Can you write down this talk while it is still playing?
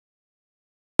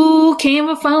Ooh,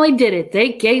 Canva finally did it.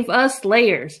 They gave us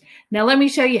layers. Now let me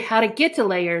show you how to get to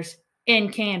layers in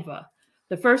Canva.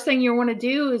 The first thing you want to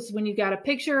do is when you got a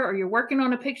picture or you're working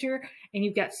on a picture and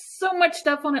you've got so much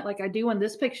stuff on it like I do in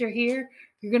this picture here,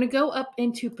 you're going to go up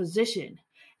into position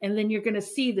and then you're going to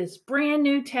see this brand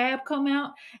new tab come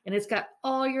out and it's got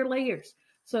all your layers.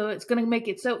 So it's going to make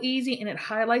it so easy and it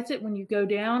highlights it when you go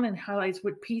down and highlights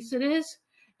what piece it is.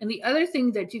 And the other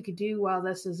thing that you could do while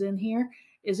this is in here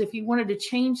is if you wanted to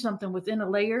change something within a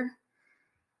layer,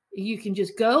 you can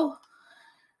just go,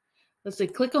 let's say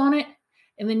click on it,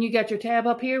 and then you got your tab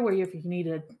up here where if you need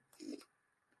to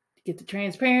get the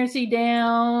transparency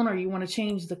down or you want to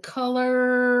change the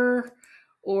color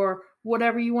or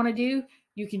whatever you want to do,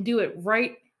 you can do it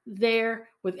right there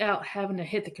without having to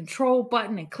hit the control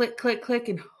button and click, click, click,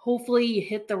 and hopefully you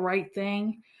hit the right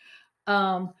thing.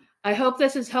 I hope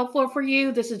this is helpful for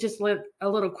you. This is just a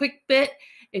little quick bit.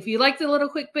 If you like the little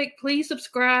quick bit, please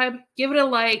subscribe, give it a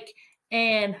like,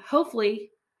 and hopefully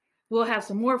we'll have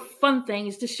some more fun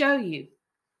things to show you.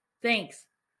 Thanks.